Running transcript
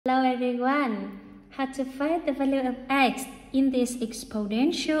Hello everyone, how to find the value of x in this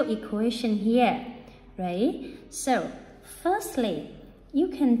exponential equation here, right? So, firstly, you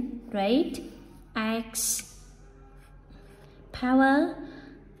can write x power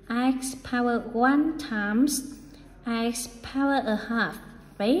 1 times x power a half,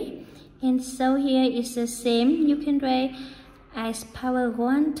 right? And so here is the same, you can write x power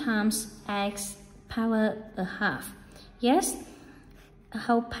 1 times x power a half, yes?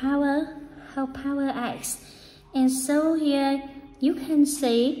 Whole power x, and so here you can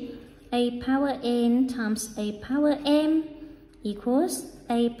say a power n times a power m equals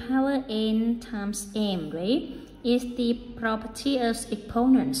a power n times m, right? Is the property of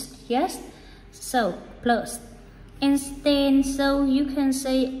exponents, yes? So plus, and then so you can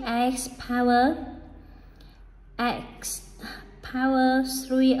say x power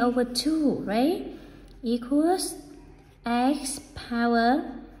 3/2, right? Equals x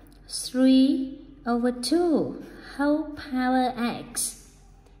power 3/2 whole power x,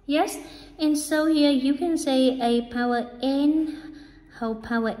 yes? And so here you can say a power n whole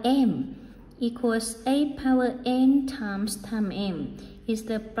power m equals a power n times m is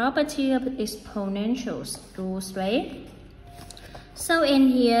the property of exponentials rules, right? So in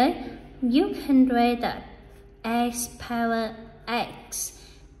here you can write that x power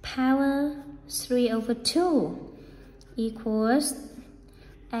 3/2 equals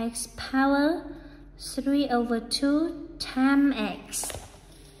x power 3/2 times x,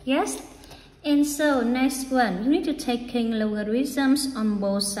 yes? And so next one, you need to taking logarithms on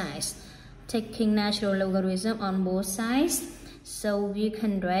both sides, taking natural logarithm on both sides. So we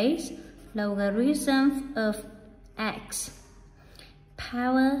can write logarithm of x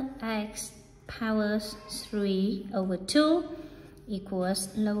power 3/2 equals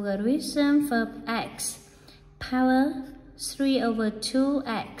logarithm of x power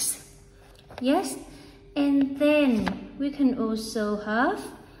 3/2x, yes? And then we can also have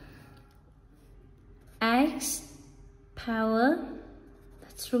x power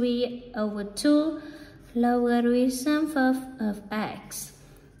 3/2 logarithm of x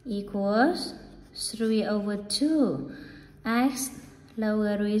equals 3/2 x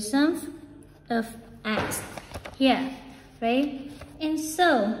logarithm of x here, right? And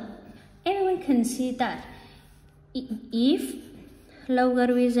so everyone can see that if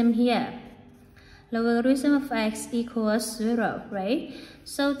logarithm here, logarithm of x equals 0, right?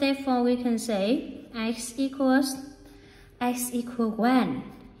 So therefore we can say x equals 1,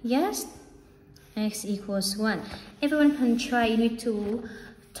 yes? X equals 1. Everyone can try. You need to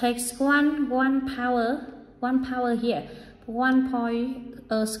take one power here. 1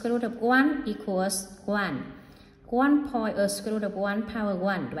 square root of 1 equals 1. 1 square root of 1 power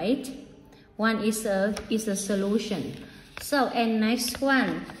 1, right? 1 is a solution. So, and next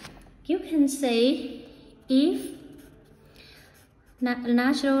one, you can say if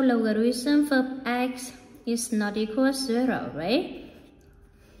natural logarithm of x is not equal to 0, right?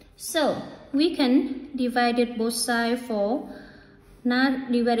 So, we can divide it both sides by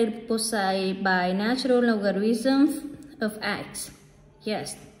natural logarithm of x.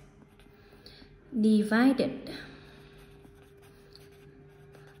 Yes. Divided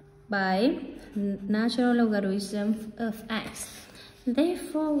by natural logarithm of x.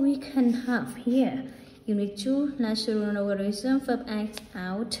 Therefore, we can have here, you need to natural logarithm of x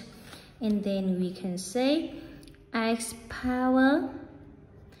out, and then we can say x power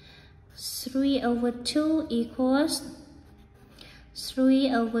 3/2 equals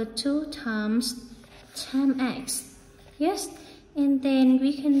 3/2 times x, yes? And then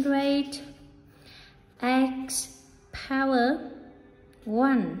we can write x power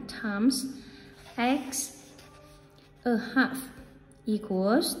 1 times x a half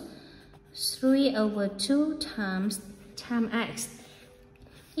equals 3/2 times x.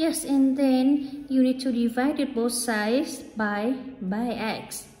 Yes, and then you need to divide it both sides by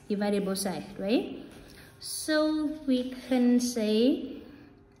x. Divided both sides, right? So we can say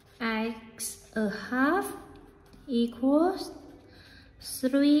x a half equals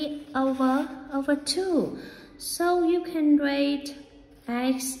 3/2. So you can write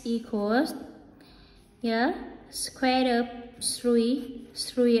x equals, yeah, square of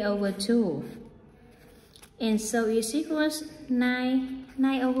 3/2. And so it equals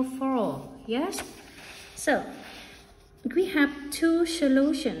 9/4, yes? So we have two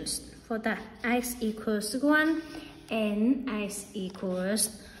solutions for that, x equals 1 and x equals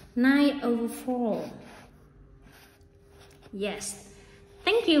 9/4. Yes.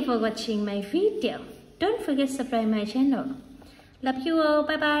 Thank you for watching my video. Don't forget to subscribe my channel. Love you all.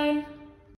 Bye bye.